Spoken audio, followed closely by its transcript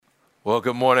Well,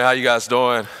 good morning. How you guys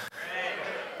doing?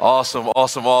 Awesome.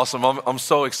 I'm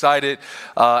so excited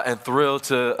and thrilled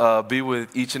to be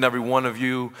with each and every one of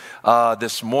you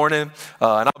this morning.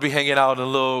 And I'll be hanging out in a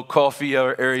little coffee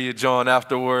area, John,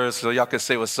 afterwards, so y'all can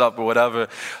say what's up or whatever.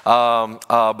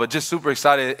 But just super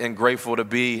excited and grateful to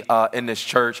be in this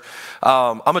church.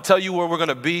 I'm going to tell you where we're going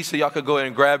to be so y'all can go ahead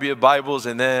and grab your Bibles,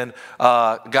 and then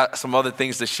got some other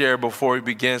things to share before we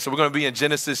begin. So we're going to be in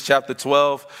Genesis chapter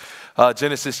 12.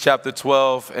 Genesis chapter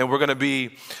 12, and we're going to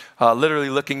be literally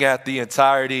looking at the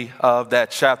entirety of that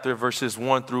chapter, verses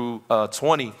 1 through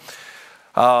 20.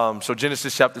 So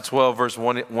Genesis chapter 12, verse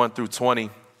 1 through 20.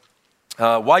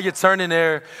 While you're turning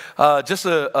there, just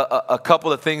a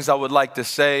couple of things I would like to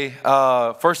say.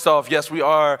 First off, yes, we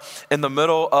are in the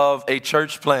middle of a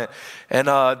church plant. And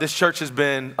this church has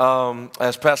been,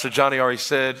 as Pastor Johnny already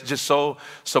said, just so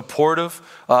supportive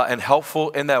and helpful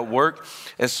in that work.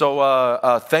 And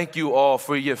so thank you all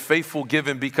for your faithful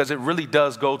giving, because it really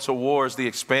does go towards the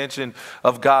expansion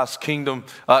of God's kingdom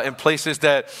in places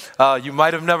that you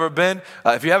might have never been.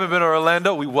 If you haven't been to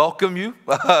Orlando, we welcome you.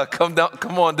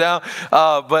 Come on down.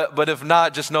 But if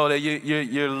not, just know that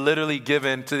you're literally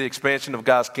given to the expansion of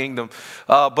God's kingdom.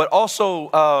 But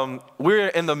also, we're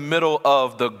in the middle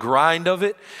of the grind of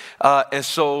it. And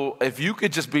so if you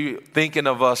could just be thinking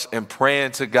of us and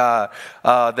praying to God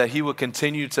that he would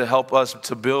continue to help us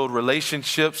to build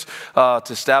relationships, to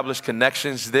establish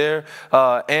connections there,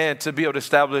 and to be able to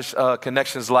establish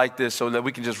connections like this so that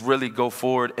we can just really go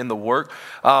forward in the work,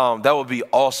 that would be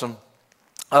awesome.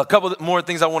 A couple more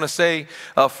things I want to say.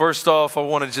 First off, I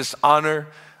want to just honor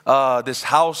this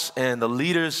house and the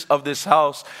leaders of this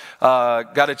house.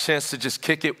 Got a chance to just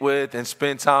kick it with and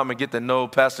spend time and get to know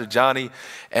Pastor Johnny.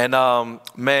 And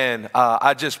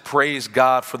I just praise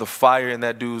God for the fire in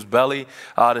that dude's belly,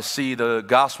 to see the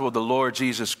gospel of the Lord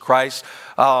Jesus Christ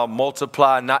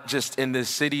multiply, not just in this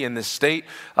city, in this state,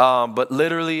 but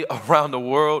literally around the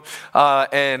world.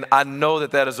 And I know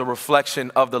that is a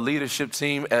reflection of the leadership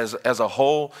team as a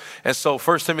whole. And so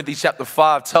 1 Timothy chapter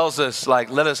 5 tells us,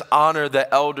 let us honor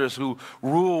the elders who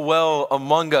rule well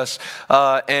among us.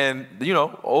 And,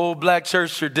 old black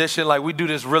church tradition, we do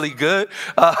this really good.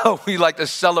 We like to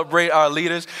celebrate our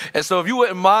leaders. And so if you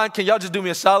wouldn't mind, can y'all just do me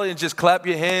a solid and just clap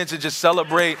your hands and just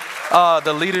celebrate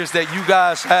the leaders that you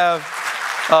guys have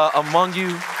among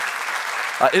you.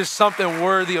 It's something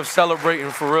worthy of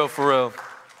celebrating, for real.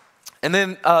 And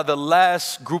then the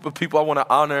last group of people I want to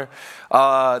honor,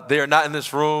 they are not in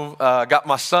this room. I got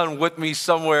my son with me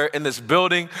somewhere in this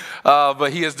building,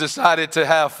 but he has decided to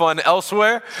have fun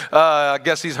elsewhere. I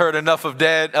guess he's heard enough of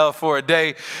Dad for a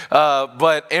day.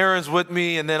 But Aaron's with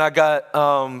me, and then I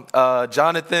got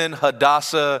Jonathan,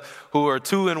 Hadassah, who are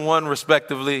 2 and 1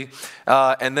 respectively.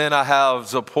 And then I have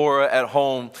Zipporah at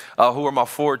home, who are my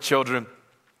 4 children.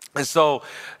 And so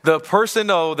the person,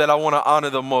 though, that I want to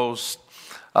honor the most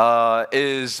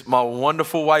is my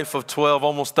wonderful wife of 12,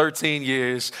 almost 13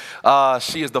 years.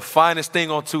 She is the finest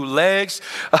thing on 2 legs,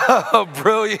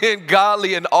 brilliant,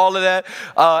 godly, and all of that.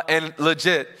 And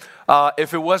legit,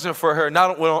 if it wasn't for her,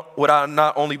 would I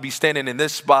not only be standing in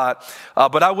this spot,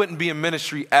 but I wouldn't be in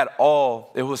ministry at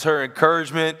all. It was her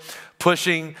encouragement,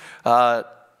 pushing,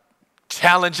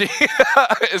 challenging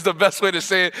is the best way to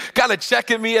say it, kind of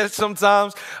checking me at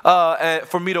sometimes, and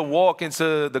for me to walk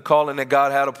into the calling that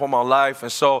God had upon my life. And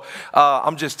so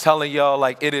I'm just telling y'all,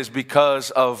 it is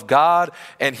because of God,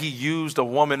 and he used a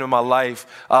woman in my life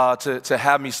to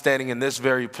have me standing in this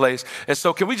very place. And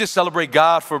so can we just celebrate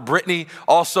God for Brittany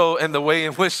also, in the way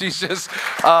in which she's just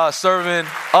serving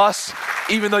us,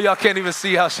 even though y'all can't even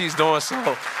see how she's doing.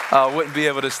 So wouldn't be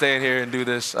able to stand here and do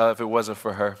this if it wasn't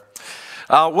for her.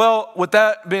 Well, with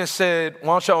that being said, why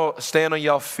don't y'all stand on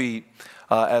y'all feet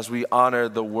as we honor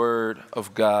the word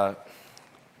of God.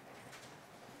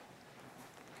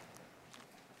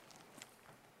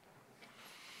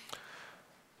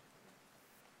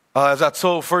 As I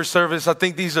told first service, I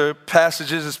think these are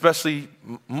passages, especially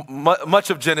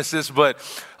much of Genesis, but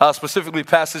specifically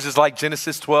passages like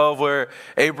Genesis 12, where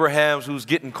Abraham, who's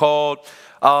getting called,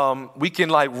 we can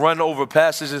run over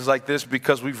passages like this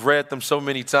because we've read them so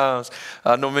many times.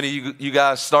 I know many of you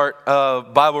guys start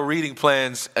Bible reading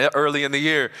plans early in the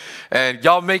year, and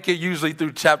y'all make it usually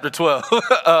through chapter 12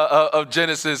 of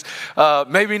Genesis.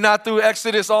 Maybe not through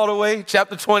Exodus all the way,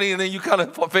 chapter 20, and then you kind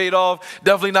of fade off.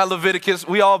 Definitely not Leviticus.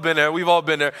 We've all been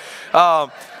there.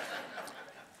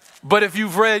 But if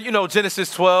you've read,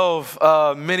 Genesis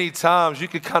 12 many times, you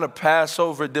could kind of pass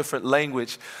over different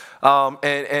language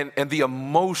and the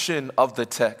emotion of the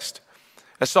text.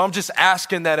 And so I'm just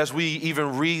asking that as we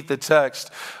even read the text,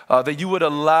 that you would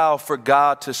allow for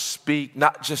God to speak,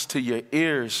 not just to your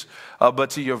ears,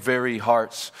 but to your very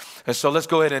hearts. And so let's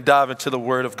go ahead and dive into the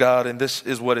word of God. And this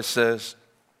is what it says.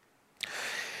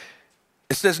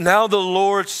 It says, now the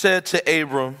Lord said to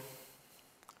Abram,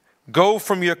 go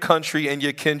from your country and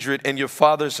your kindred and your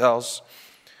father's house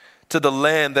to the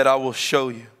land that I will show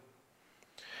you.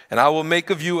 And I will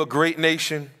make of you a great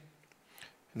nation.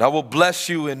 And I will bless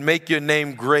you and make your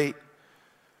name great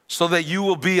so that you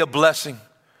will be a blessing.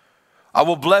 I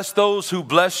will bless those who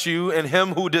bless you, and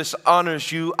him who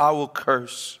dishonors you I will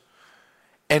curse.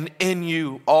 And in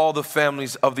you all the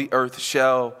families of the earth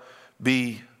shall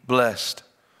be blessed.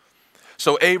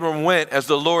 So Abram went as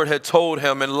the Lord had told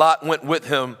him, and Lot went with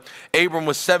him. Abram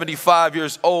was 75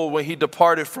 years old when he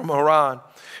departed from Haran.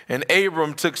 And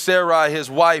Abram took Sarai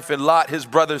his wife, and Lot his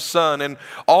brother's son, and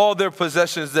all their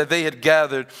possessions that they had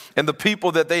gathered, and the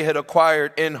people that they had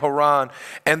acquired in Haran.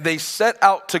 And they set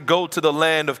out to go to the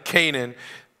land of Canaan.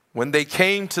 When they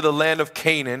came to the land of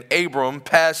Canaan, Abram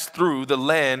passed through the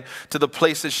land to the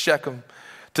place of Shechem,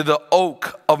 to the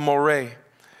oak of Moreh.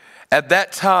 At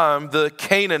that time, the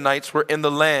Canaanites were in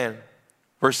the land.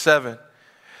 Verse 7.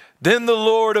 Then the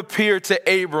Lord appeared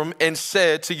to Abram and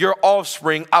said, to your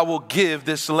offspring I will give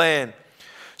this land.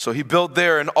 So he built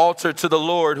there an altar to the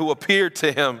Lord who appeared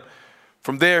to him.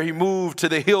 From there he moved to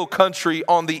the hill country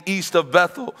on the east of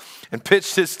Bethel and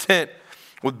pitched his tent,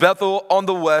 with Bethel on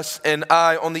the west and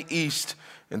Ai on the east.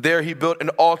 And there he built an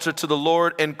altar to the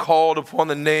Lord and called upon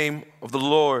the name of the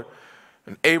Lord.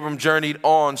 And Abram journeyed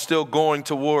on, still going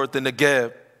toward the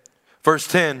Negeb. Verse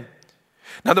 10.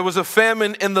 Now there was a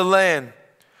famine in the land.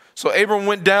 So Abram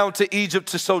went down to Egypt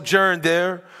to sojourn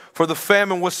there, for the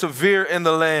famine was severe in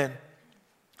the land.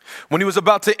 When he was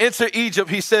about to enter Egypt,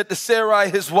 he said to Sarai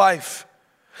his wife,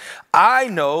 I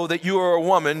know that you are a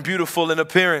woman beautiful in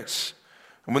appearance.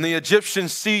 And when the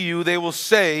Egyptians see you, they will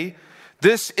say,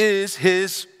 this is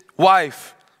his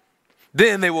wife.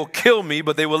 Then they will kill me,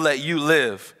 but they will let you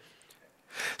live.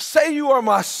 Say you are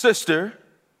my sister,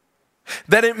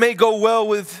 that it may go well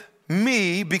with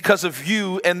me because of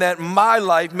you, and that my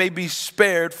life may be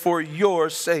spared for your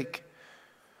sake.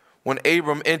 When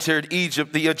Abram entered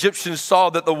Egypt, the Egyptians saw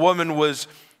that the woman was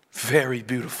very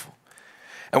beautiful.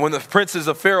 And when the princes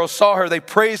of Pharaoh saw her, they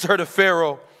praised her to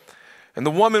Pharaoh. And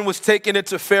the woman was taken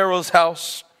into Pharaoh's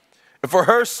house. And for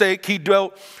her sake, he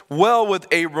dealt well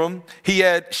with Abram. He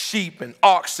had sheep and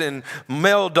oxen,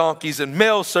 male donkeys and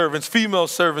male servants,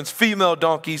 female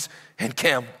donkeys, and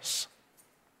camels.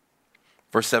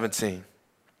 Verse 17.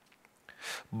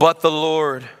 But the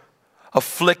Lord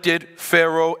afflicted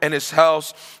Pharaoh and his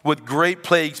house with great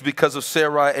plagues because of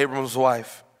Sarai, Abram's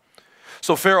wife.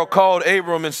 So Pharaoh called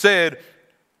Abram and said,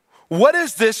 what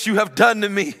is this you have done to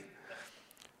me?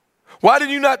 Why did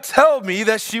you not tell me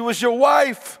that she was your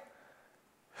wife?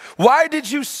 Why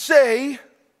did you say,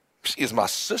 she is my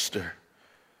sister,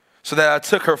 so that I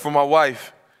took her for my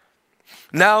wife?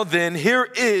 Now then, here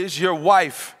is your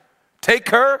wife. Take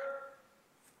her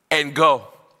and go.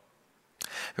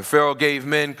 And Pharaoh gave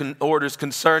men orders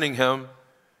concerning him.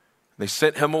 They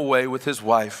sent him away with his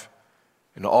wife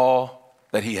and all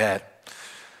that he had.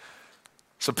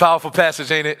 It's a powerful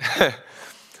passage, ain't it?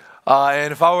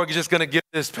 And if I were just going to give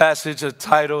this passage a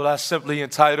title, I simply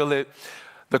entitle it,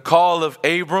 The Call of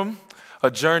Abram, a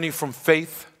Journey from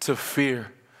Faith to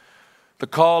Fear. The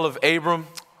Call of Abram,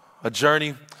 a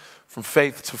Journey from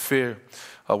Faith to Fear.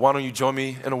 Why don't you join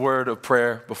me in a word of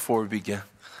prayer before we begin?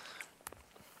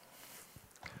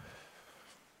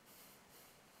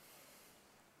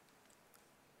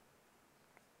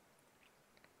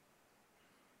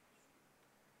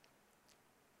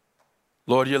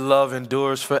 Lord, your love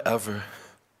endures forever.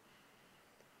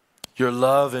 Your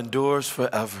love endures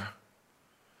forever.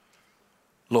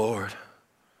 Lord,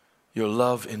 your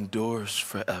love endures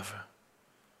forever.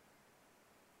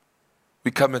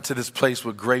 We come into this place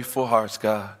with grateful hearts,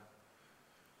 God.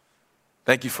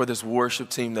 Thank you for this worship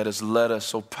team that has led us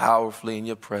so powerfully in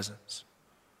your presence.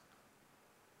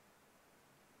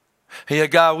 And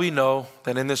yet, God, we know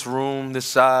that in this room, this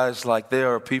size, like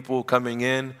there are people coming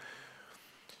in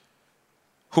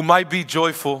who might be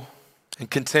joyful and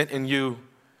content in you,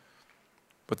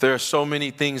 but there are so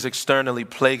many things externally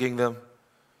plaguing them,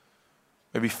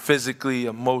 maybe physically,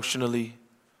 emotionally,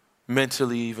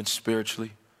 mentally, even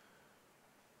spiritually.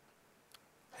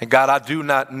 And God, I do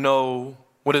not know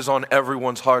what is on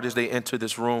everyone's heart as they enter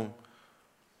this room.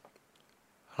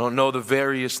 I don't know the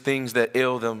various things that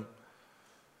ail them.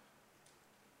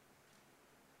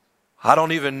 I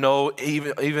don't even know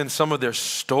even some of their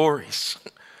stories.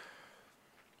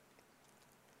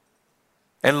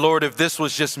 And Lord, if this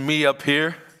was just me up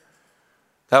here,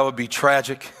 that would be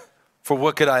tragic. For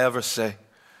what could I ever say?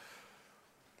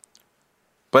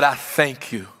 But I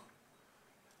thank you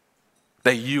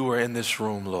that you are in this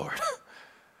room, Lord.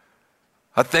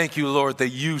 I thank you, Lord, that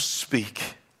you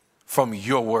speak from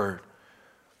your word.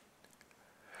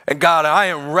 And God, I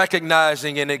am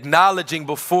recognizing and acknowledging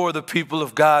before the people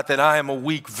of God that I am a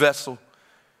weak vessel.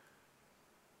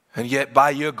 And yet by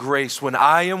your grace, when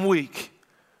I am weak,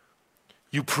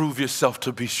 you prove yourself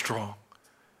to be strong.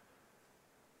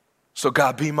 So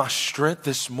God, be my strength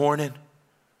this morning.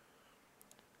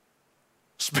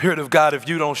 Spirit of God, if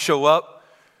you don't show up,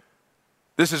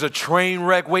 this is a train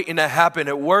wreck waiting to happen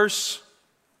at worst.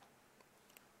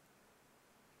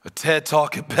 A TED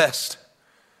Talk at best.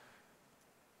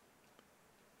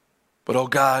 But oh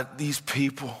God, these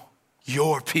people,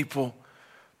 your people,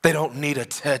 they don't need a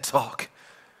TED Talk.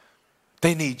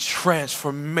 They need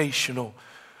transformational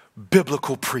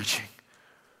biblical preaching.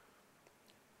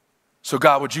 So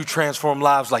God, would you transform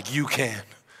lives like you can?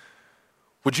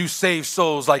 Would you save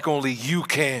souls like only you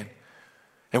can?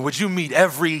 And would you meet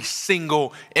every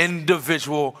single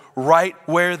individual right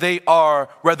where they are,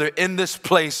 whether in this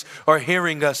place or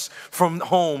hearing us from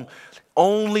home,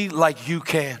 only like you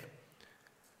can?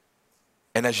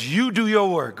 And as you do your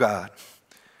work, God,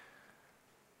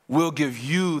 we'll give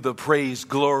you the praise,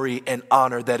 glory, and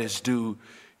honor that is due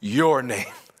your name.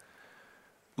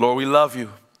 Lord, we love you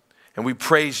and we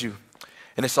praise you.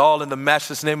 And it's all in the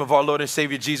matchless name of our Lord and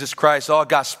Savior, Jesus Christ. All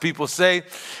God's people say,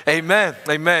 amen.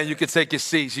 Amen. You can take your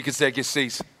seats. You can take your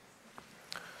seats.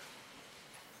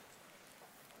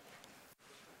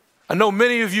 I know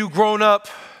many of you grown up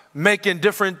making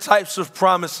different types of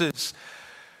promises.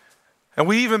 And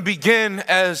we even begin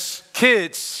as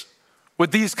kids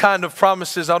with these kind of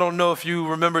promises. I don't know if you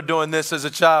remember doing this as a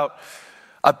child.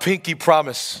 A pinky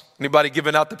promise. Anybody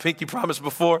given out the pinky promise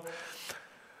before?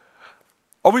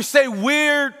 Or we say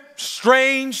weird,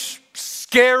 strange,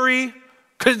 scary,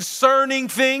 concerning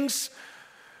things.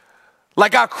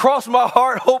 Like I cross my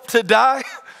heart, hope to die.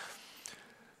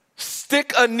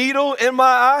 Stick a needle in my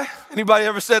eye. Anybody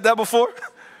ever said that before?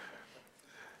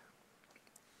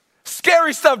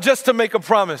 Scary stuff just to make a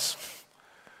promise.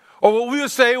 Or what we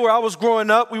would say where I was growing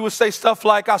up, we would say stuff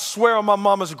like, I swear on my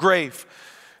mama's grave.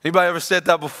 Anybody ever said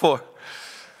that before?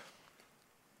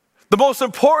 The most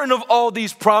important of all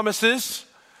these promises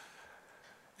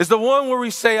is the one where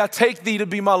we say, I take thee to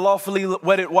be my lawfully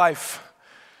wedded wife,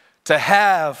 to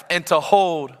have and to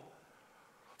hold,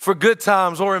 for good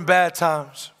times or in bad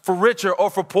times, for richer or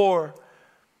for poor,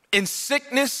 in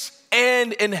sickness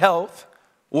and in health.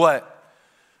 What?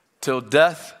 Till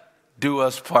death do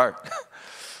us part.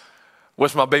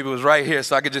 Wish my baby was right here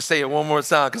so I could just say it one more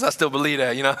time because I still believe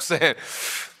that, you know what I'm saying?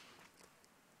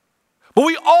 But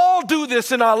we all do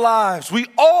this in our lives. We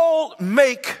all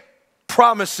make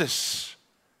promises.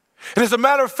 And as a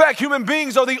matter of fact, human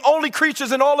beings are the only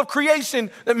creatures in all of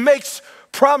creation that makes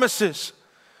promises.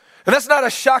 And that's not a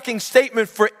shocking statement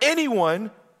for anyone.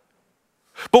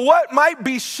 But what might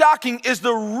be shocking is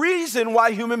the reason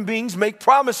why human beings make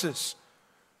promises.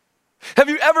 Have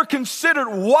you ever considered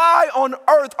why on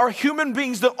earth are human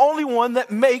beings the only one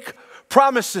that make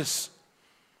promises?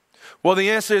 Well, the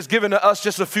answer is given to us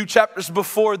just a few chapters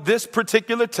before this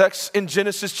particular text in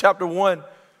Genesis chapter 1.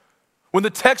 When the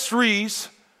text reads,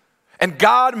 and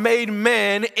God made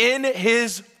man in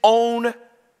his own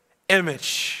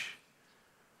image.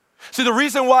 See, the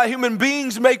reason why human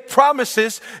beings make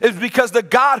promises is because the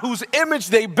God whose image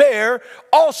they bear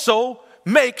also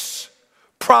makes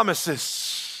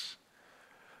promises.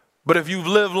 But if you've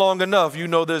lived long enough, you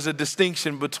know there's a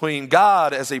distinction between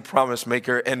God as a promise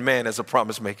maker and man as a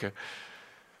promise maker.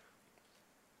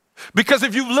 Because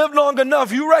if you've lived long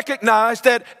enough, you recognize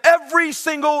that every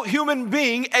single human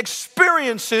being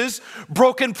experiences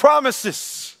broken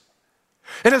promises.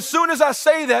 And as soon as I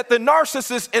say that, the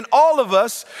narcissist in all of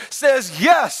us says,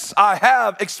 yes, I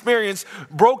have experienced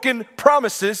broken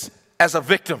promises as a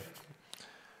victim.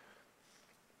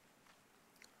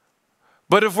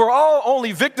 But if we're all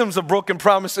only victims of broken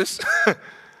promises,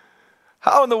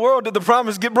 how in the world did the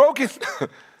promise get broken?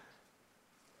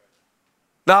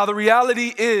 Now, the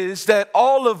reality is that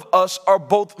all of us are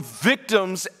both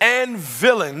victims and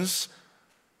villains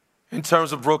in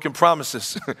terms of broken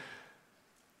promises.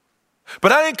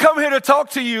 But I didn't come here to talk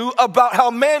to you about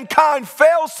how mankind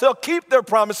fails to keep their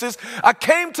promises. I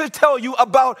came to tell you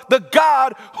about the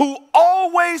God who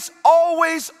always,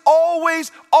 always,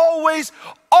 always, always,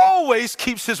 always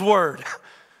keeps his word.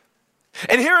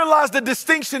 And herein lies the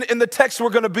distinction in the text we're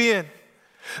going to be in.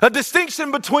 A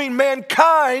distinction between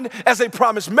mankind as a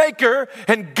promise maker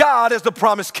and God as the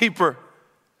promise keeper.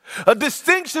 A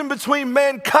distinction between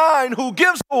mankind who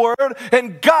gives the word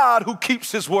and God who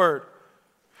keeps his word.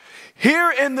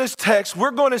 Here in this text,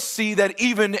 we're going to see that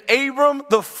even Abram,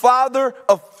 the father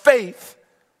of faith,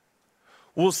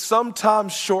 will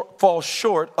sometimes fall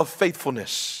short of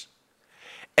faithfulness.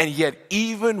 And yet,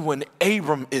 even when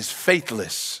Abram is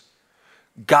faithless,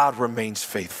 God remains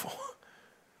faithful.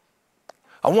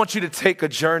 I want you to take a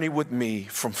journey with me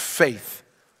from faith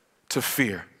to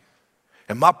fear.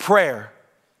 And my prayer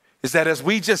is that as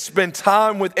we just spend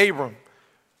time with Abram,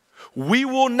 we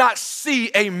will not see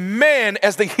a man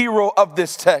as the hero of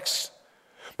this text,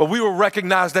 but we will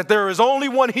recognize that there is only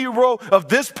one hero of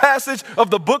this passage, of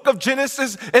the book of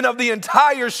Genesis, and of the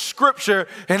entire scripture,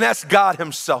 and that's God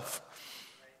himself.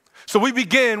 So we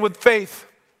begin with faith.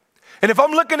 And if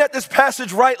I'm looking at this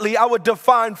passage rightly, I would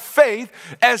define faith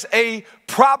as a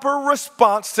proper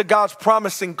response to God's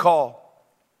promising call.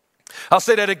 I'll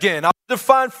say that again. I'll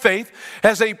define faith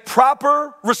as a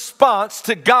proper response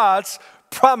to God's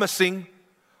promising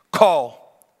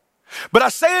call. But I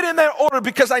say it in that order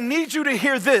because I need you to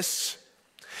hear this,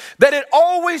 that it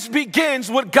always begins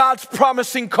with God's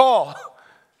promising call.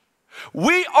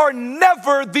 We are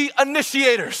never the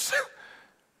initiators.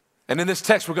 And in this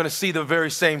text, we're going to see the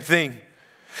very same thing.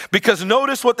 Because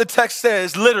notice what the text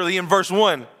says literally in verse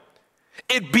 1.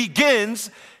 It begins,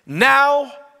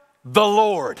 now the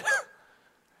Lord.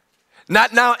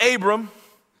 Not now Abram,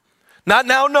 not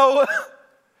now Noah,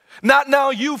 not now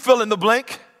you fill in the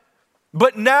blank,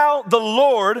 but now the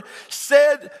Lord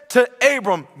said to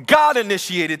Abram, God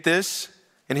initiated this,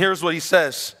 and here's what he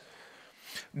says.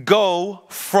 Go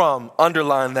from,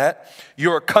 underline that,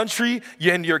 your country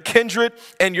and your kindred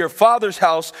and your father's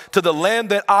house to the land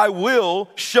that I will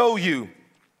show you.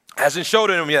 Hasn't showed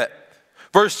him yet.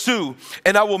 Verse 2,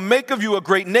 and I will make of you a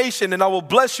great nation, and I will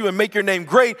bless you and make your name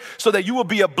great so that you will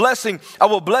be a blessing. I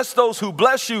will bless those who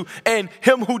bless you, and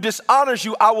him who dishonors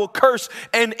you I will curse.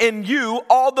 And in you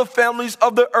all the families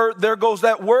of the earth, there goes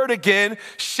that word again,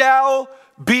 shall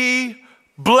be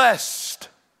blessed.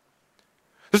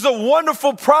 This is a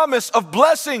wonderful promise of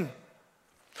blessing.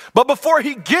 But before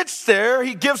he gets there,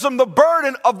 he gives them the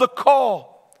burden of the call.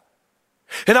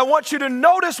 And I want you to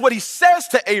notice what he says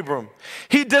to Abram.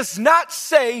 He does not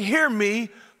say, hear me,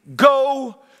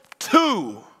 go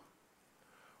to.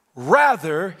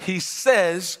 Rather, he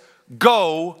says,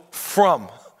 go from.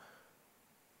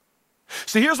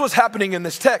 So here's what's happening in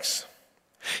this text.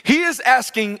 He is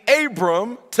asking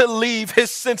Abram to leave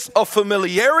his sense of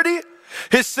familiarity,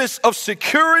 his sense of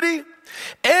security,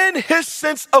 and his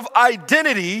sense of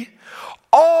identity,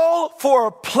 all for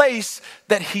a place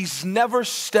that he's never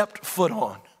stepped foot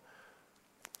on.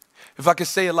 If I could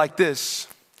say it like this,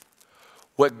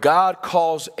 what God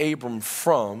calls Abram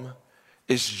from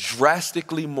is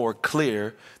drastically more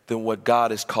clear than what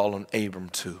God is calling Abram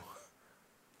to.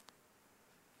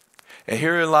 And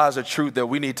herein lies a truth that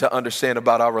we need to understand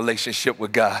about our relationship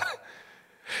with God.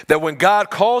 That when God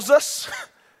calls us,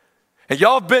 and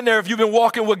y'all have been there if you've been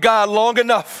walking with God long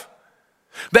enough,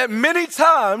 that many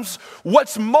times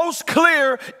what's most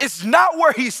clear is not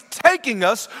where he's taking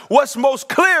us. What's most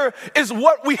clear is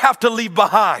what we have to leave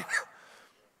behind.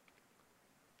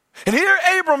 And here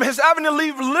Abram is having to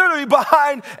leave literally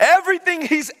behind everything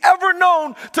he's ever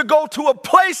known to go to a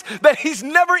place that he's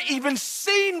never even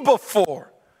seen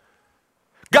before.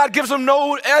 God gives him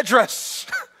no address.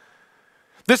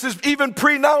 This is even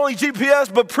pre not only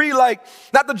GPS, but pre like,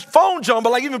 not the phone, John,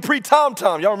 but like even pre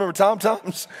TomTom. Y'all remember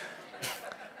TomToms?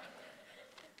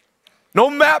 No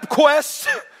map quest.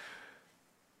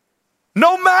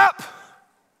 No map.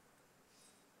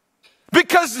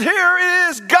 Because here it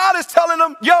is, God is telling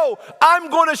him, yo, I'm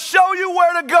going to show you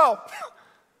where to go.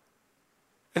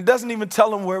 And doesn't even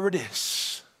tell him where it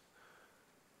is.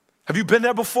 Have you been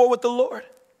there before with the Lord?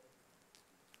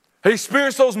 Have you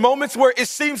experienced those moments where it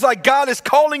seems like God is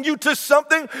calling you to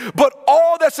something, but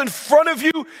all that's in front of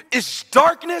you is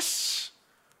darkness?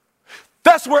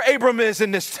 That's where Abram is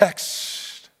in this text.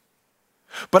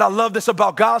 But I love this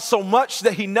about God so much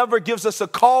that he never gives us a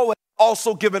call and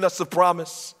also giving us a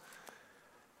promise.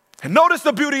 And notice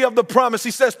the beauty of the promise.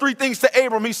 He says three things to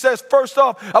Abram. He says, first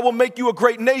off, I will make you a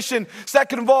great nation.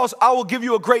 Second of all, I will give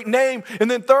you a great name.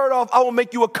 And then third off, I will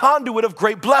make you a conduit of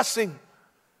great blessing.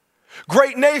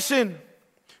 Great nation,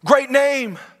 great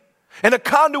name, and a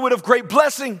conduit of great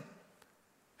blessing.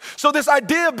 So this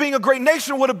idea of being a great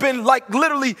nation would have been like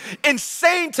literally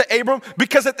insane to Abram,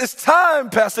 because at this time,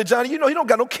 Pastor Johnny, you know, he don't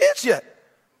got no kids yet.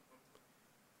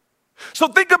 So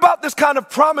think about this kind of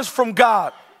promise from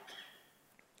God.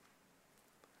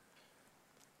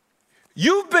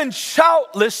 You've been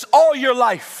childless all your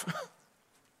life.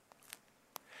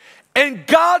 And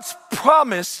God's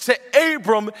promise to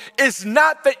Abram is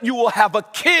not that you will have a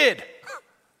kid.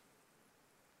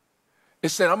 It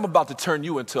said, I'm about to turn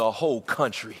you into a whole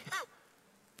country.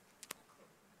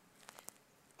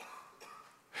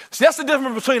 See, that's the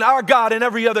difference between our God and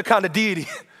every other kind of deity.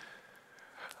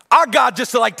 Our God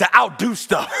just like to outdo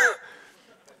stuff.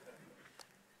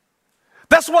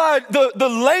 That's why the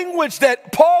language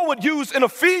that Paul would use in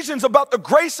Ephesians about the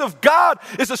grace of God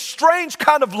is a strange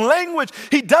kind of language.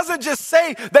 He doesn't just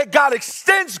say that God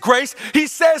extends grace. He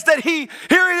says that he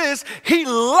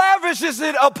lavishes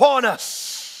it upon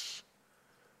us.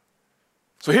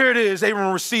 So here it is,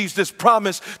 Abram receives this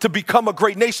promise to become a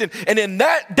great nation. And in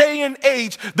that day and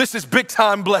age, this is big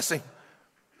time blessing.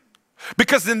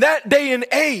 Because in that day and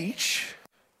age,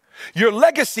 your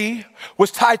legacy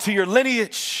was tied to your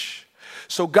lineage.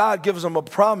 So God gives him a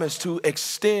promise to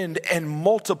extend and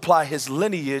multiply his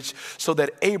lineage so that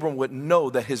Abram would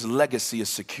know that his legacy is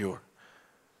secure.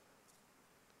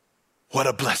 What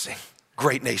a blessing.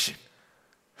 Great nation.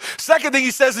 Second thing he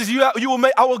says is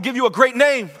I will give you a great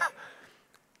name.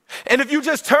 And if you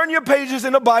just turn your pages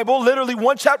in the Bible, literally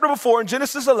one chapter before in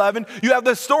Genesis 11, you have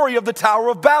the story of the Tower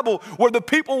of Babel, where the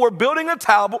people were building a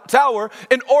tower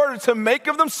in order to make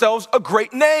of themselves a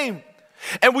great name.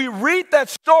 And we read that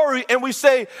story and we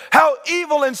say how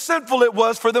evil and sinful it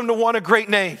was for them to want a great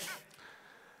name.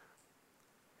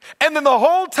 And then the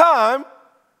whole time,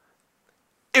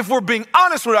 if we're being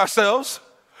honest with ourselves,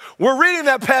 we're reading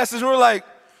that passage and we're like,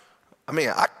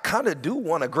 I kind of do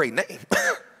want a great name.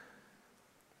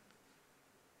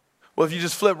 Well, if you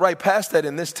just flip right past that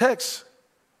in this text,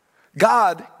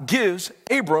 God gives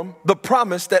Abram the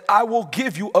promise that I will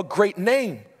give you a great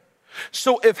name.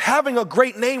 So if having a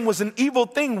great name was an evil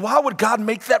thing, why would God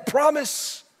make that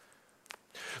promise?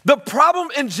 The problem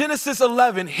in Genesis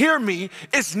 11, hear me,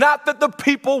 is not that the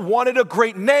people wanted a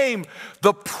great name.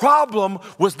 The problem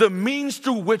was the means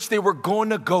through which they were going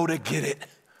to go to get it.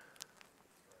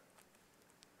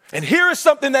 And here is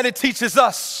something that it teaches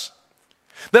us.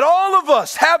 That all of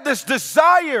us have this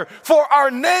desire for our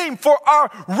name, for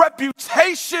our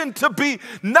reputation to be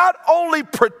not only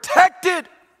protected,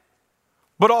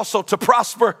 but also to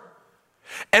prosper.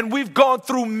 And we've gone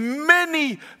through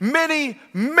many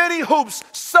hoops.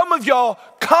 Some of y'all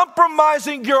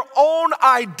compromising your own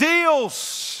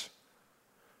ideals.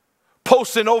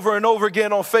 Posting over and over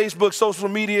again on Facebook, social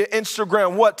media,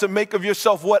 Instagram, what to make of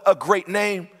yourself, what a great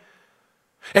name.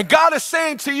 And God is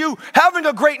saying to you, having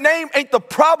a great name ain't the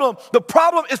problem. The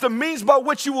problem is the means by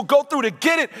which you will go through to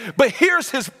get it. But here's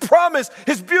his promise,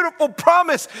 his beautiful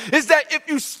promise, is that if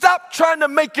you stop trying to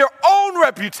make your own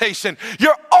reputation,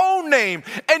 your own name,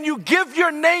 and you give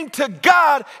your name to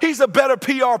God, he's a better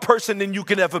PR person than you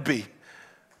can ever be.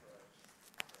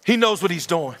 He knows what he's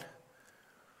doing.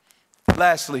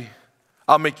 Lastly,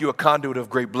 I'll make you a conduit of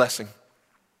great blessing.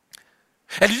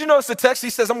 And did you notice the text? He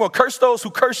says, I'm going to curse those who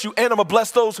curse you, and I'm going to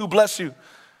bless those who bless you.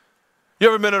 You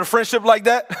ever been in a friendship like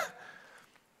that?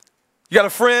 You got a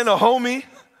friend, a homie.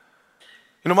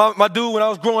 You know, my dude, when I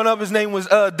was growing up, his name was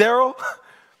Daryl.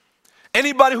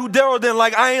 Anybody who Daryl didn't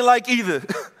like, I ain't like either.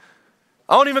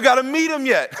 I don't even got to meet him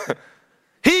yet.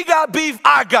 He got beef,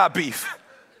 I got beef.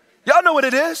 Y'all know what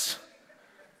it is.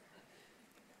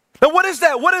 Now, what is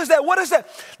that? What is that? What is that?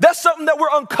 That's something that we're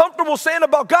uncomfortable saying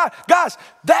about God. Guys,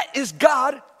 that is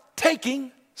God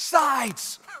taking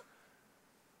sides.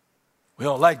 We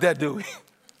don't like that, do we?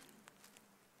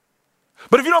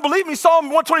 But if you don't believe me, Psalm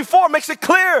 124 makes it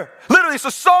clear. Literally, it's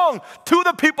a song to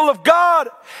the people of God.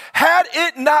 Had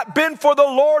it not been for the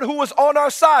Lord who was on our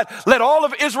side, let all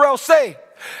of Israel say,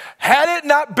 had it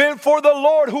not been for the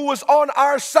Lord who was on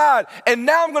our side. And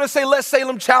now I'm going to say, let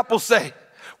Salem Chapel say.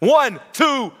 1,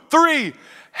 2, 3.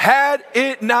 Had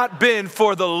it not been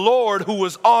for the Lord who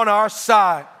was on our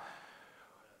side.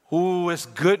 Ooh, it's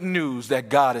good news that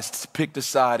God has picked a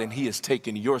side and he has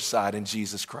taken your side in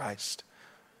Jesus Christ.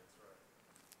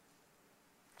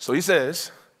 So he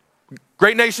says,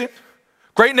 great nation,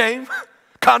 great name,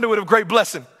 conduit of great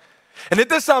blessing. And at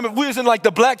this time, if we was in like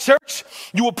the black church,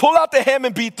 you would pull out the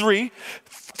Hammond B3.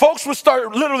 Folks would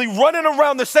start literally running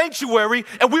around the sanctuary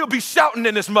and we would be shouting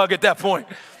in this mug at that point.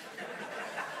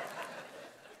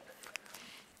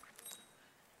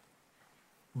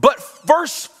 But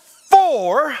verse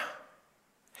 4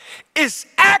 is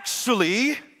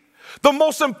actually the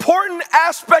most important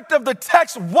aspect of the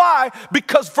text. Why?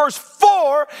 Because verse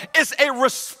 4 is a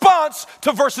response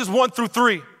to verses 1 through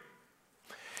 3.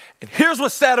 And here's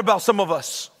what's sad about some of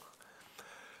us.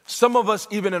 Some of us,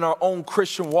 even in our own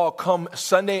Christian walk, come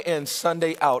Sunday in,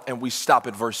 Sunday out, and we stop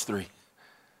at verse 3.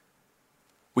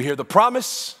 We hear the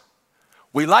promise.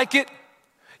 We like it.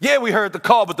 Yeah, we heard the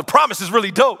call, but the promise is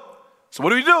really dope. So what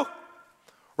do?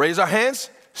 Raise our hands,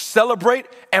 celebrate,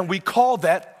 and we call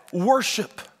that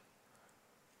worship.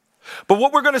 But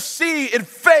what we're going to see in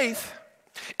faith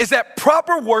is that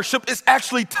proper worship is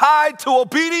actually tied to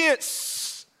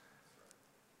obedience.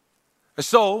 And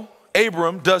so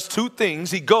Abram does two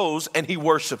things. He goes and he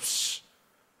worships.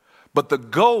 But the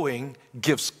going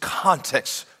gives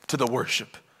context to the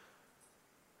worship.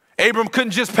 Abram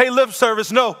couldn't just pay lip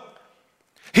service. No,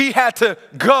 he had to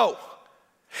go.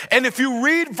 And if you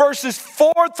read verses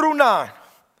 4 through 9,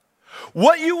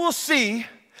 what you will see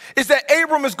is that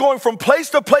Abram is going from place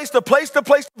to place to place to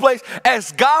place to place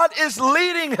as God is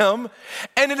leading him.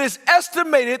 And it is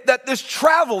estimated that this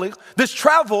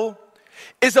travel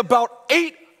is about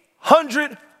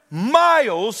 800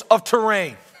 miles of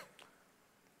terrain.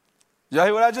 Y'all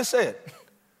hear what I just said?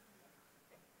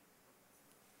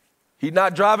 He's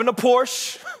not driving a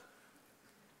Porsche,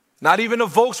 not even a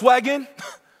Volkswagen.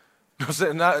 I'm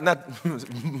saying not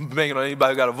banging on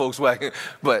anybody who got a Volkswagen,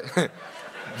 but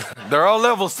there are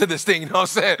levels to this thing, you know what I'm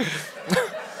saying?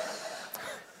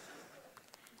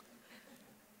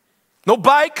 No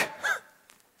bike,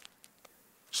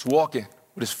 just walking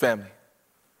with his family. I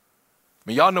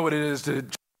mean, y'all know what it is to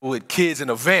travel with kids in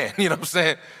a van, you know what I'm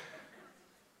saying?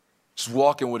 Just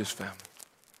walking with his family.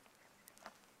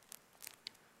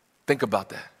 Think about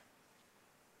that.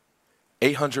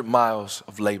 800 miles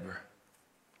of labor.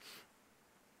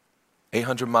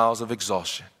 800 miles of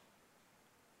exhaustion.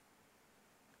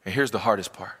 And here's the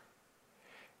hardest part.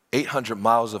 800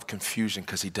 miles of confusion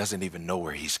because he doesn't even know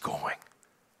where he's going.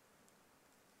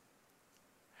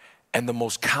 And the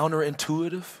most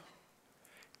counterintuitive,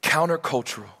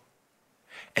 countercultural,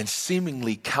 and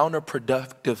seemingly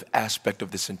counterproductive aspect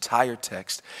of this entire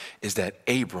text is that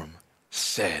Abram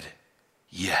said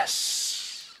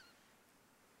yes.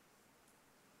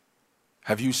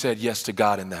 Have you said yes to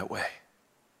God in that way?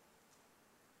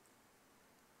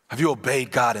 Have you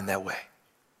obeyed God in that way?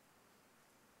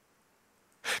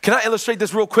 Can I illustrate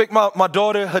this real quick? My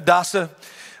daughter, Hadassah,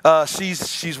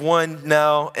 she's one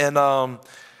now, and I'm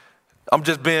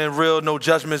just being real, no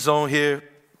judgment zone here.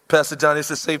 Pastor John,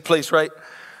 it's a safe place, right?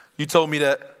 You told me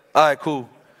that. All right, cool.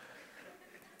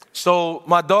 So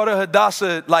my daughter,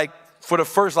 Hadassah, for the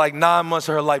first 9 months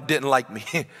of her life, didn't like me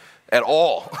at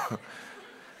all.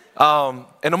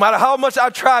 And no matter how much I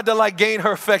tried to gain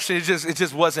her affection, it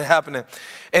just wasn't happening.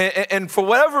 And for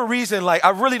whatever reason, I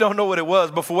really don't know what it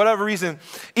was, but for whatever reason,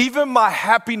 even my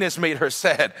happiness made her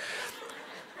sad.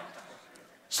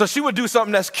 So she would do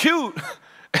something that's cute,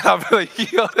 and I'd be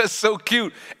like, yo, that's so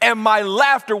cute. And my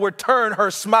laughter would turn her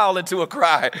smile into a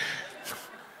cry. It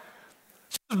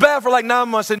was bad for 9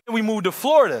 months, and then we moved to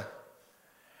Florida.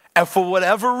 And for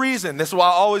whatever reason, this is why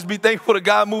I always be thankful to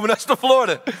God moving us to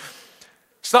Florida.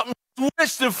 Something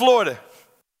switched in Florida.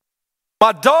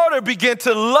 My daughter began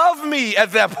to love me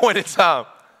at that point in time.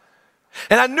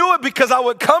 And I knew it because I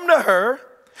would come to her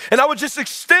and I would just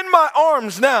extend my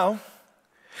arms now.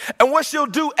 And what she'll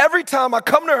do every time I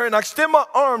come to her and I extend my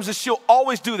arms is she'll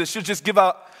always do this. She'll just give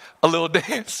out a little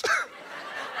dance.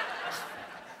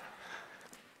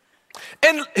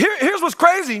 And here's what's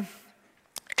crazy.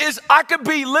 Is I could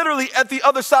be literally at the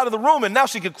other side of the room and now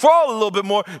she could crawl a little bit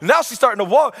more. Now she's starting to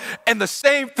walk and the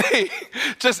same thing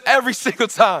just every single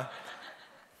time.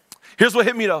 Here's what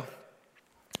hit me though.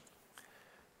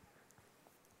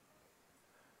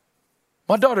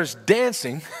 My daughter's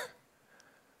dancing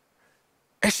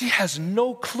and she has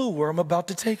no clue where I'm about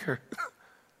to take her.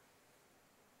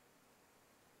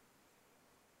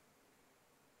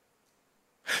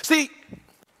 See,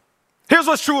 here's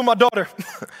what's true with my daughter.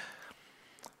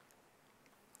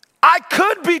 I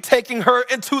could be taking her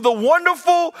into the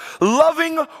wonderful,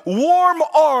 loving, warm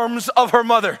arms of her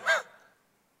mother.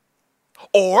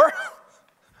 Or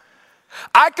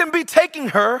I can be taking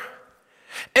her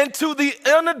into the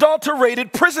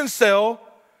unadulterated prison cell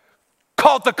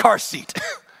called the car seat.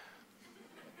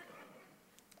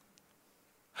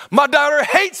 My daughter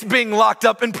hates being locked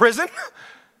up in prison.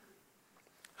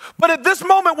 But at this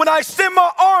moment when I extend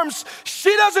my arms, she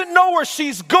doesn't know where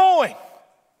she's going.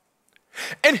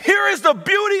 And here is the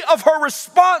beauty of her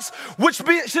response, which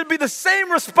should be the same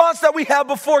response that we have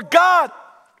before God.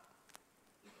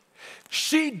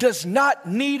 She does not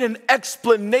need an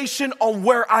explanation on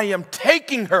where I am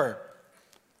taking her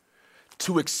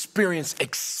to experience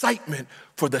excitement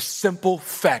for the simple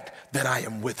fact that I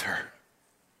am with her.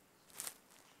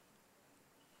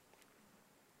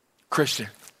 Christian,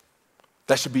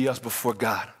 that should be us before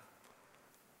God.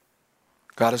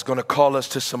 God is going to call us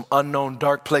to some unknown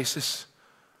dark places.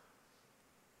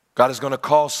 God is going to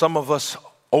call some of us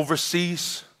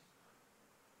overseas.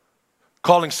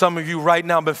 Calling some of you right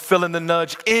now, been feeling the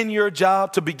nudge in your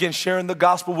job to begin sharing the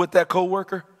gospel with that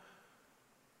coworker.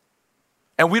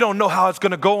 And we don't know how it's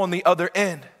going to go on the other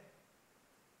end.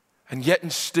 And yet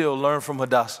and still learn from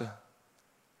Hadassah.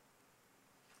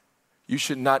 You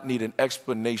should not need an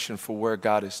explanation for where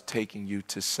God is taking you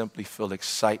to simply feel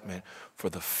excitement for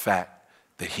the fact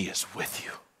that he is with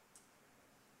you.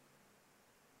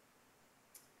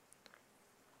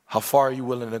 How far are you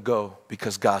willing to go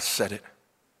because God said it?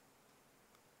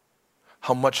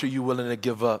 How much are you willing to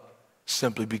give up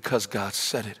simply because God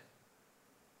said it?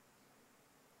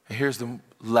 And here's the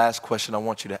last question I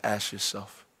want you to ask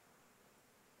yourself.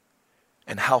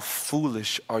 And how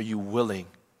foolish are you willing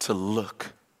to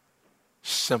look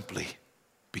simply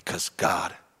because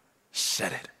God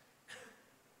said it?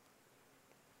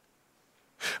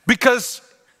 Because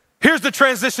here's the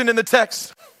transition in the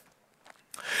text.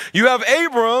 You have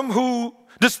Abram who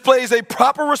displays a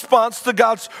proper response to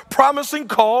God's promising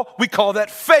call. We call that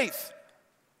faith.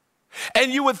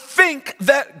 And you would think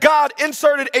that God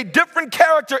inserted a different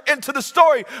character into the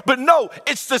story, but no,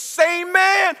 it's the same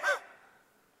man.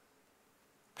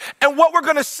 And what we're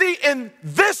going to see in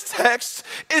this text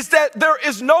is that there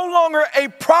is no longer a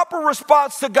proper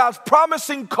response to God's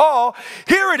promising call.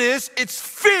 Here it is, it's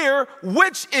fear,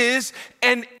 which is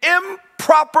an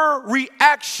improper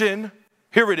reaction,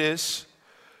 here it is,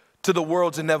 to the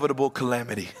world's inevitable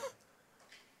calamity.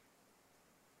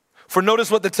 For notice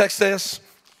what the text says.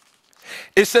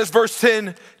 It says, verse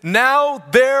 10, now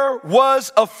there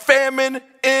was a famine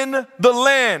in the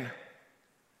land.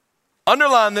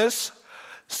 Underline this.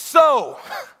 So,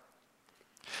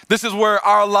 this is where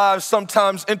our lives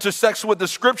sometimes intersects with the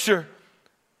scripture,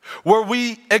 where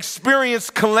we experience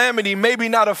calamity, maybe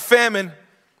not a famine,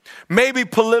 maybe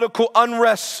political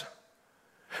unrest,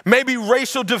 maybe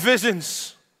racial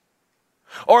divisions,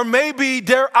 or maybe,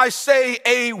 dare I say,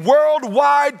 a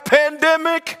worldwide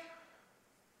pandemic.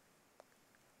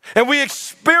 And we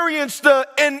experience the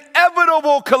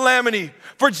inevitable calamity.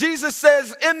 For Jesus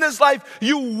says, in this life,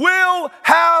 you will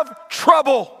have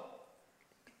trouble.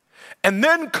 And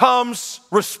then comes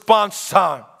response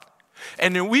time.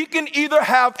 And then we can either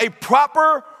have a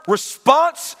proper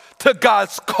response to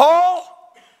God's call,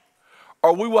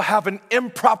 or we will have an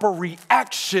improper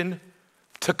reaction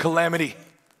to calamity.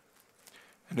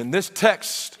 And in this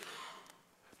text,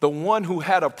 the one who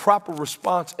had a proper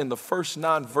response in the first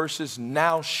 9 verses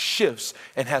now shifts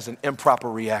and has an improper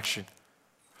reaction.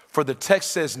 For the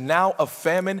text says now a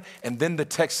famine, and then the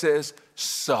text says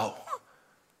so.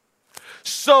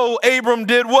 So Abram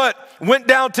did what? Went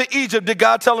down to Egypt. Did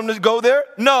God tell him to go there?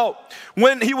 No.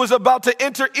 When he was about to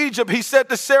enter Egypt, he said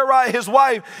to Sarai, his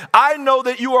wife, I know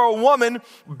that you are a woman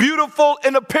beautiful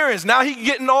in appearance. Now he's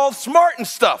getting all smart and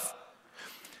stuff.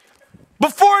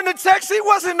 Before in the text, he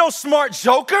wasn't no smart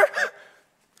joker.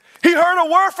 He heard a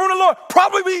word from the Lord.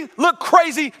 Probably looked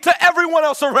crazy to everyone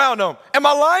else around him. Am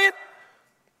I lying?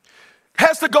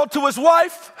 Has to go to his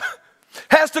wife.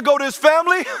 Has to go to his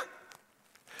family.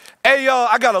 Hey,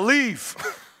 I got to leave.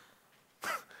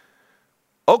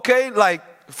 Okay, like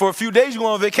for a few days you go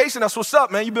on vacation. That's what's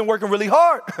up, man. You've been working really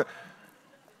hard.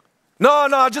 No,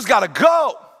 I just got to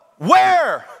go.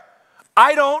 Where?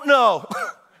 I don't know.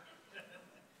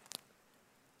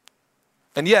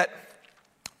 And yet,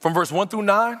 from verse 1 through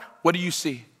 9, what do you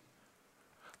see?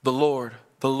 The Lord,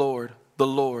 the Lord, the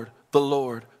Lord, the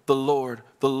Lord, the Lord,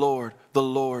 the Lord, the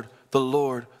Lord, the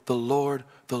Lord, the Lord,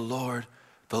 the Lord,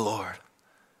 the Lord.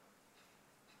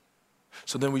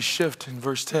 So then we shift in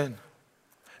verse 10.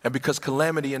 And because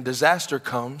calamity and disaster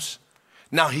comes,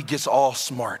 now he gets all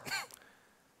smart.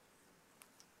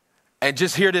 And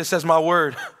just hear this as my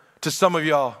word to some of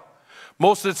y'all.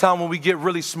 Most of the time when we get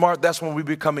really smart, that's when we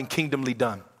becoming kingdomly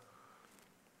done.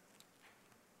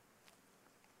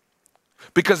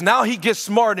 Because now he gets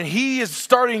smart and he is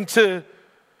starting to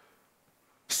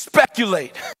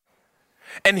speculate.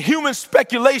 And human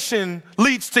speculation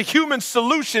leads to human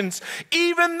solutions,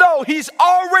 even though he's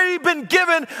already been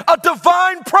given a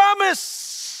divine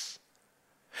promise.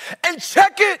 And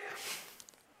check it.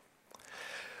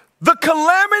 The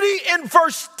calamity in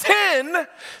verse 10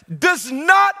 does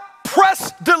not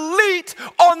press delete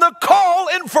on the call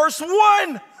in verse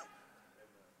 1.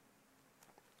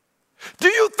 Do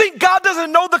you think God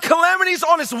doesn't know the calamity's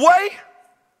on its way?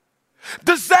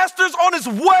 Disaster's on its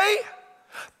way?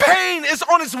 Pain is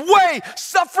on its way.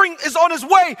 Suffering is on its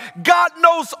way. God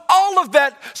knows all of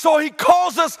that, so he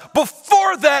calls us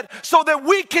before that so that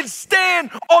we can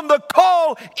stand on the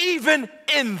call even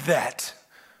in that.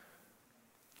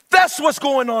 That's what's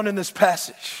going on in this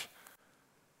passage.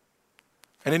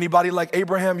 And anybody like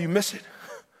Abraham, you miss it.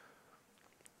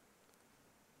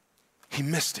 He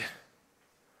missed it.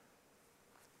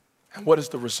 And what is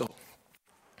the result?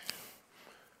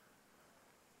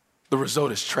 The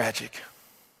result is tragic.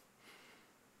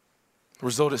 The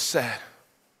result is sad.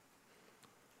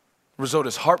 The result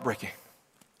is heartbreaking.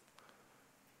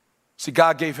 See,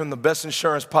 God gave him the best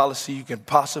insurance policy you can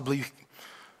possibly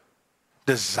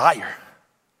desire,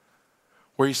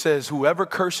 where he says, whoever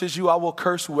curses you, I will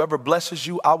curse. Whoever blesses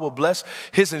you, I will bless.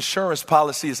 His insurance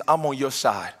policy is, I'm on your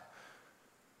side.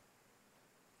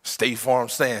 State Farm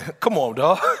saying, come on,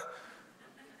 dog.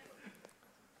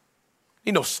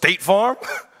 You know State Farm?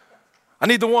 I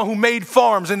need the one who made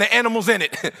farms and the animals in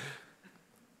it.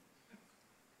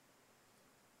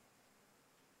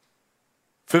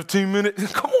 15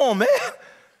 minutes, come on, man.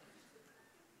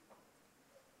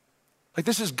 Like,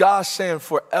 this is God saying,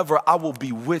 forever I will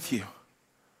be with you.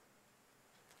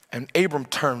 And Abram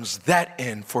turns that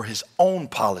in for his own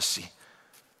policy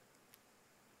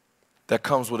that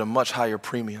comes with a much higher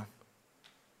premium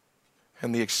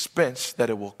and the expense that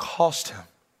it will cost him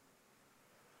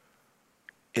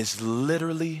is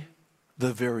literally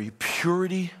the very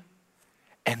purity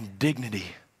and dignity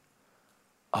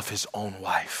of his own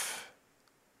wife.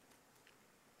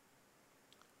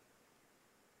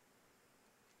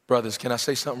 Brothers, can I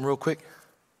say something real quick?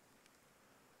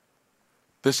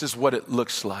 This is what it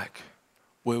looks like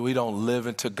when we don't live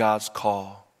into God's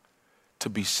call to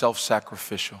be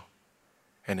self-sacrificial,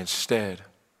 and instead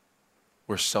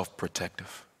we're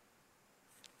self-protective.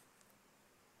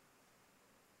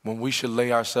 When we should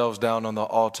lay ourselves down on the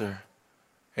altar,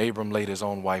 Abram laid his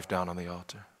own wife down on the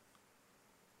altar.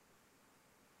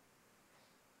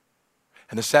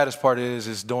 And the saddest part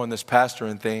is doing this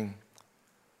pastoring thing,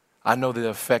 I know the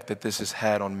effect that this has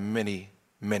had on many,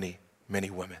 many,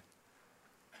 many women.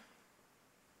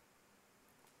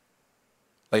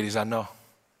 Ladies, I know.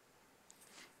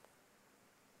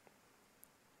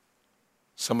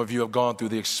 Some of you have gone through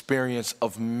the experience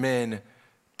of men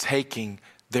taking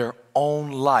their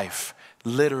own life,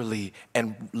 literally,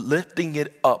 and lifting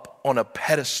it up on a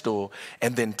pedestal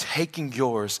and then taking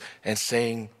yours and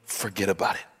saying, forget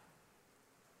about it.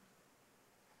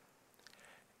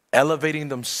 Elevating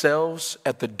themselves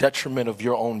at the detriment of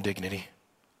your own dignity.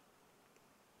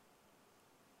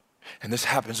 And this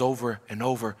happens over and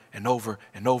over and over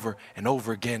and over and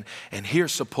over again. And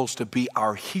here's supposed to be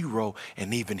our hero,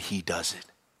 and even he does it.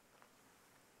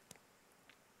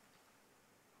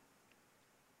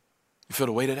 You feel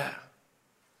the weight of that?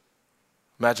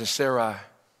 Imagine Sarai.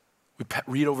 We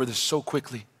read over this so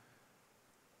quickly.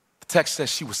 The text says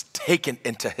she was taken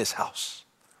into his house.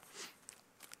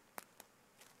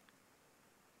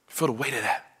 Feel the weight of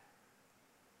that.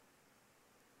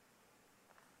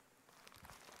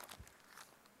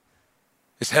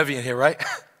 It's heavy in here, right?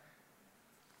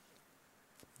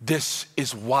 This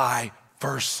is why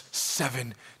verse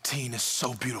 17 is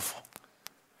so beautiful,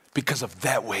 because of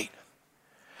that weight.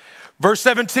 Verse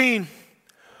 17,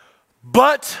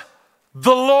 but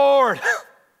the Lord,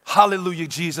 hallelujah,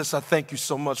 Jesus, I thank you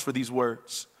so much for these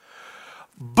words.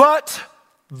 But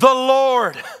the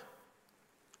Lord.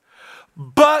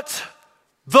 But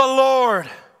the Lord.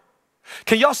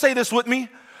 Can y'all say this with me?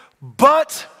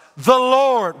 But the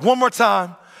Lord. One more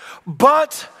time.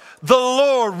 But the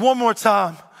Lord. One more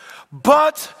time.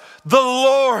 But the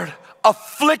Lord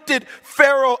afflicted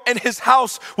Pharaoh and his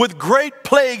house with great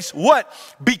plagues. What?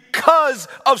 Because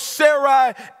of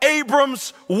Sarai,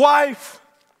 Abram's wife.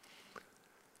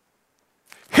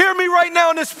 Hear me right now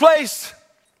in this place.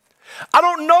 I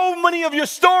don't know many of your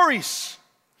stories.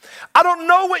 I don't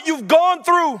know what you've gone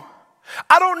through.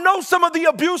 I don't know some of the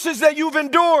abuses that you've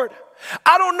endured.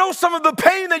 I don't know some of the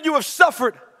pain that you have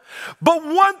suffered. But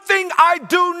one thing I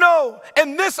do know,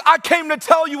 and this I came to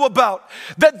tell you about,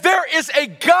 that there is a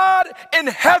God in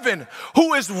heaven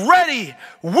who is ready,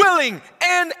 willing,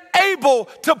 and able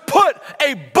to put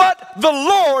a but the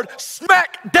Lord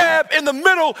smack dab in the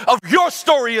middle of your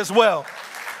story as well.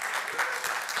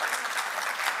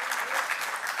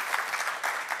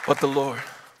 But the Lord.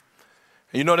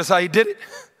 And you notice how he did it?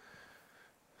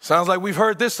 Sounds like we've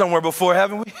heard this somewhere before,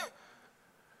 haven't we?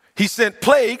 He sent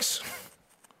plagues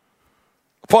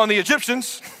upon the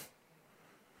Egyptians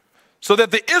so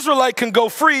that the Israelite can go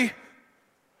free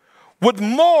with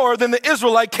more than the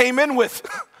Israelite came in with.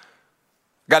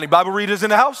 Got any Bible readers in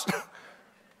the house?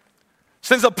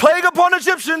 Sends a plague upon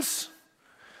Egyptians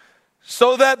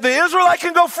so that the Israelite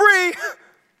can go free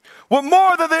with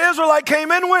more than the Israelite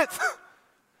came in with.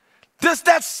 Does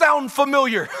that sound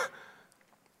familiar?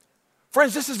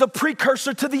 Friends, this is the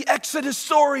precursor to the Exodus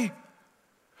story,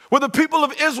 where the people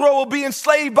of Israel will be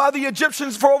enslaved by the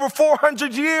Egyptians for over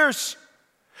 400 years.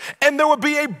 And there would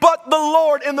be a but the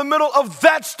Lord in the middle of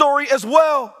that story as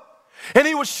well. And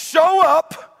he would show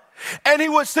up And he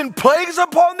would send plagues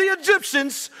upon the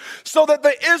Egyptians so that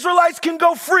the Israelites can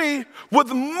go free with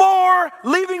more,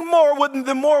 leaving more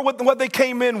with what they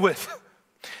came in with.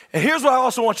 And here's what I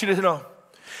also want you to know,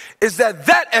 is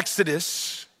that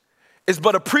Exodus is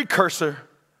but a precursor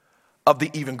of the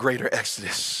even greater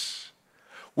Exodus,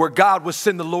 where God would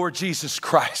send the Lord Jesus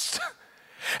Christ.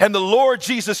 And the Lord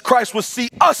Jesus Christ will see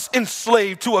us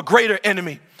enslaved to a greater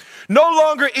enemy. No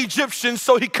longer Egyptians,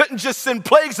 so he couldn't just send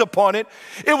plagues upon it.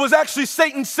 It was actually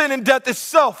Satan, sin, and death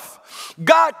itself.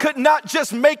 God could not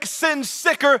just make sin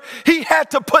sicker. He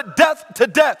had to put death to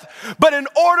death. But in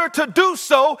order to do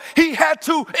so, he had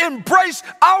to embrace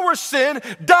our sin,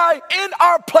 die in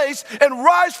our place, and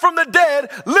rise from the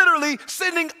dead, literally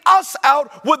sending us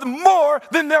out with more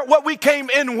than what we came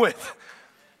in with.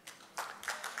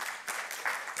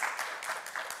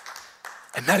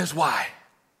 And that is why,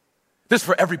 this is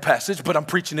for every passage, but I'm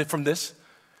preaching it from this.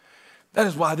 That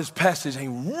is why this passage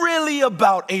ain't really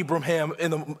about Abraham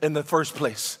in the first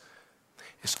place.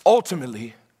 It's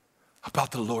ultimately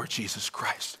about the Lord Jesus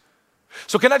Christ.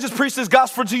 So can I just preach this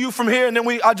gospel to you from here and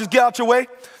then I'll just get out your way?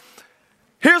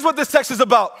 Here's what this text is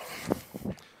about.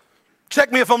 Check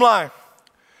me if I'm lying.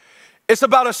 It's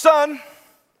about a son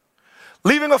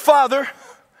leaving a father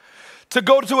to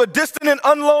go to a distant and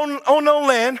unknown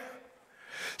land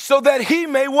so that he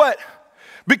may what?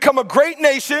 Become a great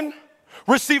nation,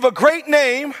 receive a great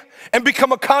name, and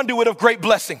become a conduit of great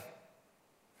blessing.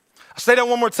 I'll say that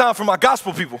one more time for my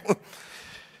gospel people.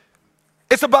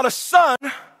 It's about a son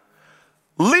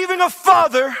leaving a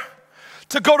father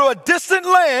to go to a distant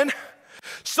land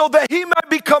so that he might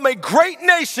become a great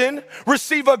nation,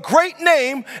 receive a great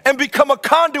name, and become a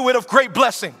conduit of great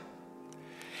blessing.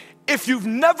 If you've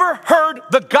never heard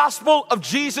the gospel of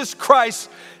Jesus Christ,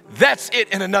 that's it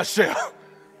in a nutshell.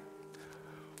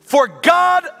 For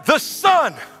God the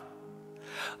Son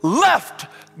left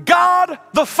God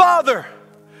the Father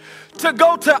to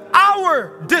go to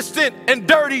our distant and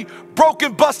dirty,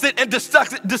 broken, busted, and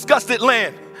disgusted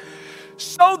land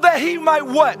so that he might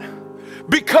what?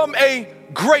 Become a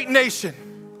great nation.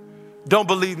 Don't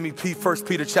believe me, 1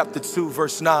 Peter chapter 2,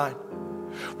 verse 9,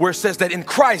 where it says that in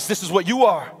Christ, this is what you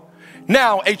are.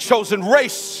 Now a chosen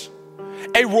race,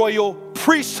 a royal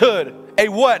priesthood, a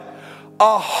what?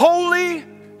 A holy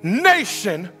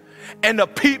nation, and a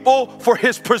people for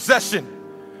his possession.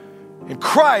 In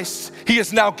Christ, he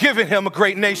has now given him a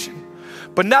great nation.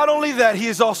 But not only that, he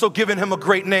has also given him a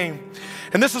great name.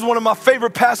 And this is one of my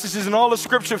favorite passages in all of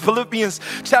Scripture, Philippians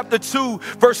chapter 2,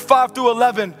 verse 5 through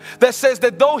 11, that says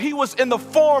that though he was in the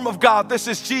form of God, this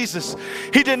is Jesus,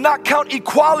 he did not count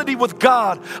equality with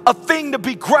God a thing to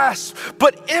be grasped,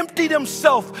 but emptied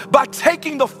himself by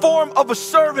taking the form of a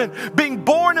servant, being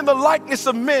born in the likeness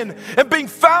of men, and being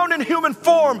found in human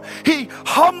form, he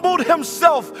humbled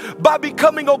himself by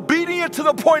becoming obedient to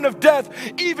the point of death,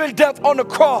 even death on the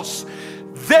cross.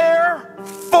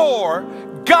 Therefore,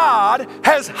 God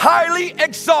has highly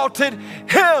exalted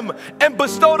him and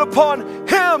bestowed upon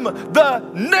him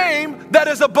the name that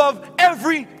is above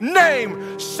every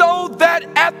name, so that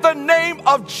at the name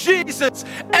of Jesus,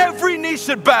 every knee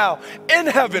should bow in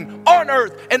heaven, on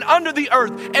earth, and under the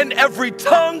earth, and every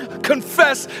tongue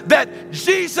confess that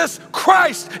Jesus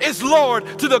Christ is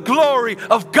Lord, to the glory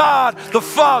of God the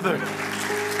Father.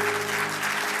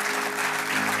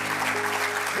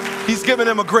 He's given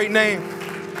him a great name.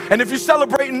 And if you're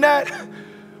celebrating that,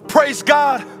 praise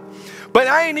God. But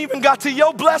I ain't even got to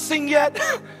your blessing yet.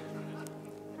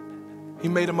 He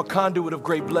made him a conduit of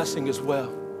great blessing as well.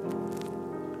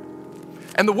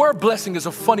 And the word blessing is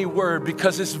a funny word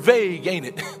because it's vague, ain't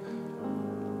it?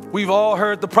 We've all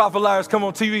heard the prophet liars come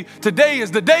on TV. Today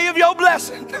is the day of your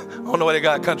blessing. I don't know why they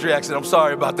got a country accent. I'm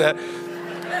sorry about that.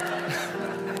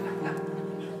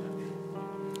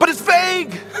 But it's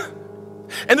vague.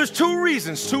 And there's two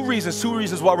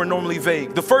reasons why we're normally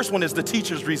vague. The first one is the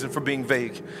teacher's reason for being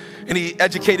vague. Any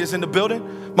educators in the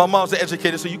building? My mom's an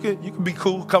educator, so you can be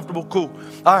cool, comfortable, cool.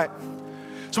 All right.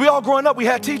 So we all growing up, we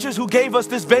had teachers who gave us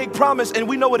this vague promise, and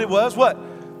we know what it was. What?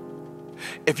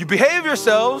 If you behave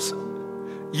yourselves,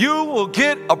 you will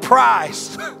get a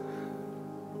prize.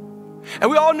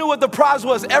 And we all knew what the prize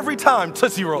was every time.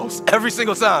 Tootsie Rolls, every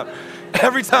single time,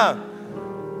 every time.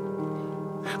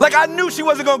 Like I knew she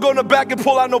wasn't gonna go in the back and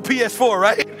pull out no PS4,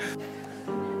 right?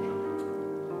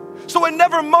 So it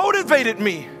never motivated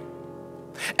me.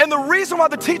 And the reason why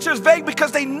the teacher is vague,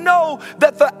 because they know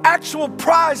that the actual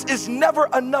prize is never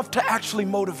enough to actually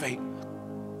motivate.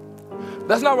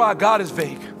 That's not why God is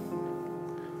vague.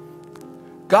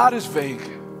 God is vague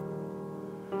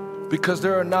because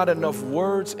there are not enough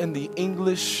words in the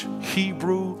English,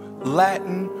 Hebrew,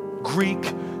 Latin,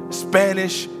 Greek,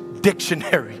 Spanish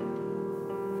dictionary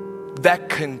that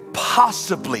can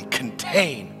possibly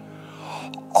contain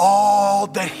all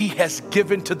that he has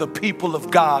given to the people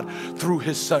of God through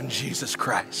his son, Jesus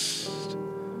Christ.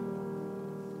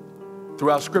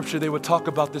 Throughout scripture, they would talk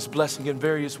about this blessing in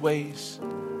various ways.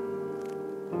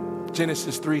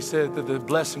 Genesis 3 said that the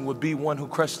blessing would be one who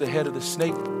crushed the head of the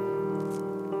snake.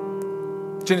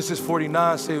 Genesis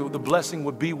 49 said the blessing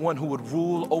would be one who would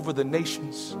rule over the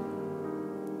nations.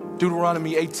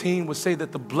 Deuteronomy 18 would say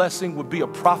that the blessing would be a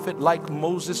prophet like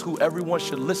Moses who everyone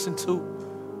should listen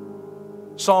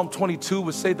to. Psalm 22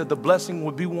 would say that the blessing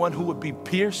would be one who would be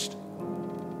pierced.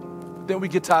 Then we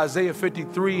get to Isaiah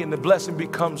 53 and the blessing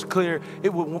becomes clear.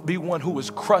 It would be one who was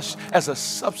crushed as a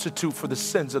substitute for the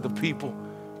sins of the people.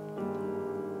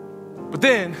 But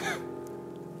then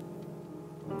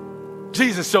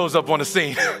Jesus shows up on the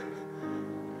scene.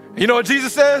 You know what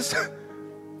Jesus says?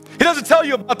 He doesn't tell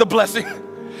you about the blessing.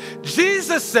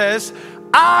 Jesus says,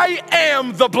 I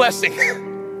am the blessing.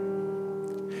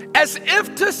 As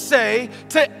if to say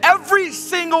to every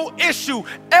single issue,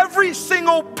 every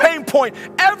single pain point,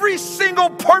 every single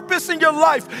purpose in your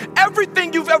life,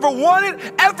 everything you've ever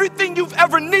wanted, everything you've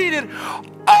ever needed,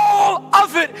 all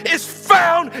of it is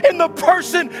found in the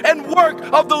person and work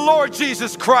of the Lord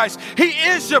Jesus Christ. He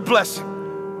is your blessing.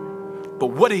 But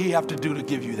what did he have to do to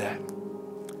give you that?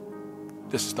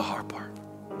 This is the hard part.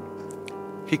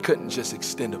 He couldn't just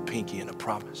extend a pinky and a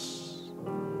promise.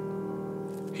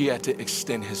 He had to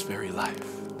extend his very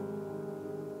life.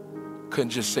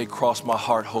 Couldn't just say, cross my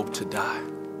heart, hope to die.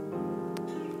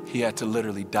 He had to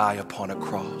literally die upon a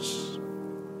cross.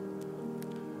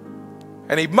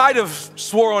 And he might have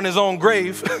swore on his own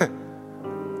grave,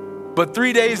 but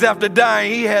 3 days after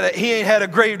dying, he ain't had a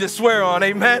grave to swear on,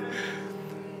 amen?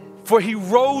 For he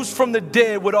rose from the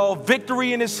dead with all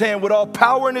victory in his hand, with all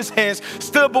power in his hands,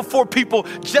 stood before people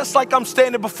just like I'm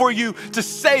standing before you to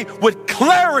say with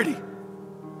clarity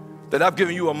that I've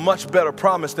given you a much better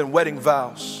promise than wedding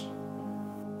vows.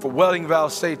 For wedding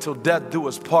vows say till death do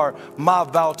us part. My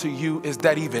vow to you is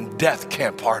that even death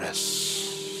can't part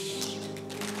us.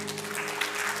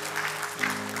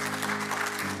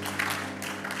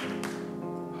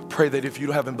 I pray that if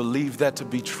you haven't believed that to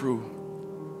be true,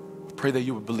 I pray that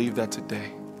you would believe that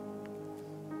today.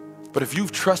 But if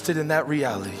you've trusted in that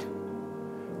reality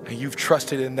and you've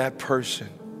trusted in that person,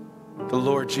 the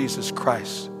Lord Jesus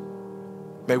Christ,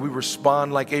 may we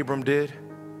respond like Abram did.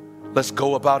 Let's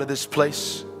go up out of this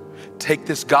place. Take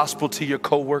this gospel to your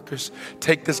coworkers.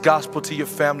 Take this gospel to your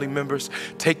family members.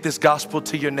 Take this gospel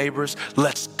to your neighbors.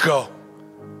 Let's go.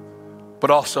 But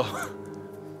also,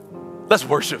 let's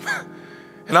worship.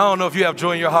 And I don't know if you have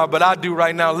joy in your heart, but I do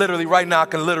right now. Literally right now, I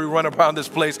can literally run around this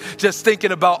place just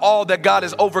thinking about all that God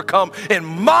has overcome in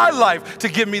my life to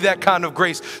give me that kind of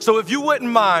grace. So if you wouldn't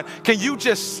mind, can you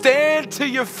just stand to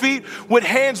your feet with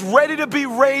hands ready to be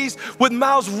raised, with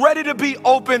mouths ready to be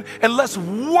open, and let's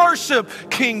worship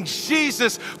King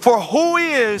Jesus for who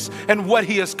he is and what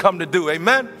he has come to do.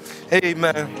 Amen.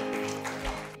 Amen.